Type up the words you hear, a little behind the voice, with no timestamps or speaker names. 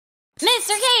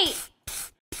Mr. Kate!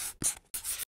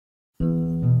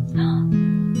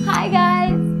 Hi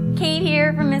guys, Kate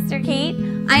here from Mr. Kate.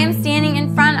 I am standing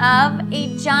in front of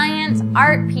a giant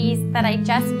art piece that I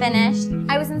just finished.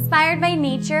 I was inspired by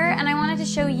nature and I wanted to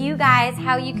show you guys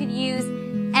how you could use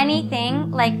anything,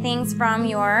 like things from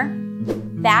your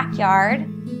backyard,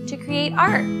 to create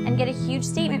art and get a huge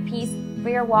statement piece for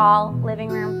your wall, living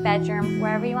room, bedroom,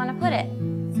 wherever you want to put it.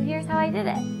 So here's how I did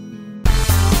it.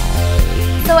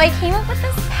 So I came up with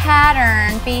this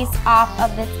pattern based off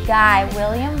of this guy,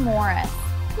 William Morris.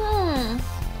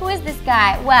 Who is this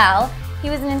guy? Well, he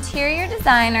was an interior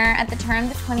designer at the turn of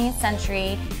the 20th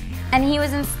century, and he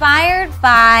was inspired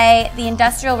by the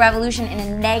Industrial Revolution in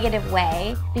a negative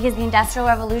way, because the Industrial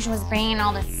Revolution was bringing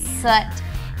all this soot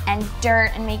and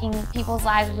dirt and making people's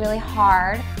lives really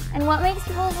hard. And what makes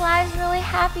people's lives really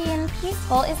happy and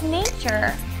peaceful is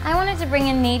nature. I wanted to bring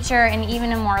in nature in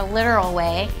even a more literal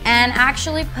way and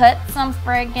actually put some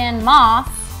friggin' moss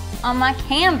on my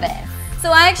canvas. So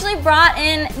I actually brought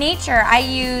in nature. I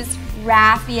used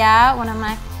raffia, one of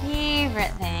my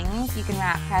favorite things. You can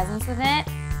wrap presents with it.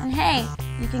 And hey,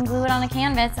 you can glue it on a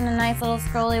canvas in a nice little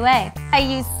scrolly way. I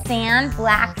used sand,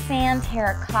 black sand,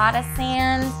 terracotta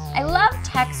sand. I love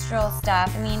textural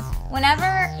stuff. I mean,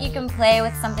 whenever you can play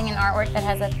with something in artwork that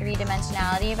has a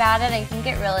three-dimensionality about it, I think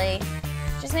it really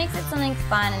just makes it something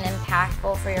fun and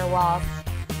impactful for your walls.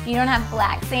 If you don't have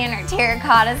black sand or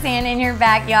terracotta sand in your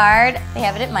backyard, they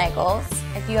have it at Michael's.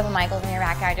 If you have a Michael's in your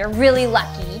backyard, you're really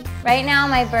lucky. Right now,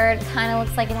 my bird kind of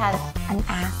looks like it had an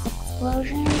ass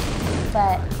explosion,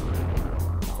 but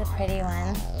it's a pretty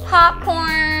one.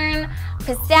 Popcorn,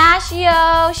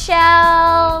 pistachio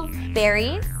shells,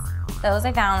 berries. Those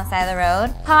I found on the side of the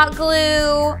road. Hot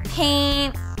glue,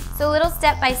 paint. So a little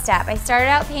step by step. I started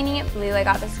out painting it blue. I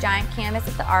got this giant canvas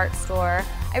at the art store.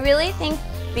 I really think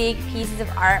big pieces of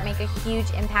art make a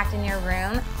huge impact in your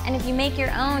room. And if you make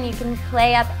your own, you can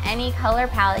play up any color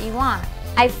palette you want.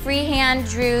 I freehand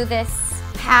drew this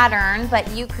pattern, but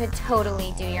you could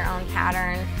totally do your own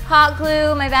pattern. Hot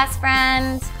glue, my best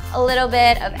friend. A little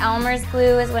bit of Elmer's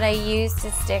glue is what I use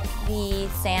to stick the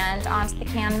sand onto the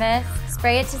canvas.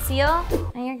 Spray it to seal,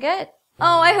 and you're good.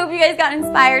 Oh, I hope you guys got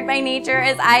inspired by nature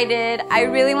as I did. I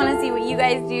really want to see what you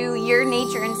guys do, your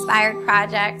nature-inspired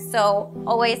projects. So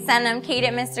always send them Kate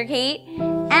at Mr. Kate.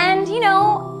 And you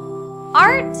know,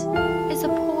 art is a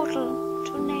portal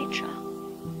to nature.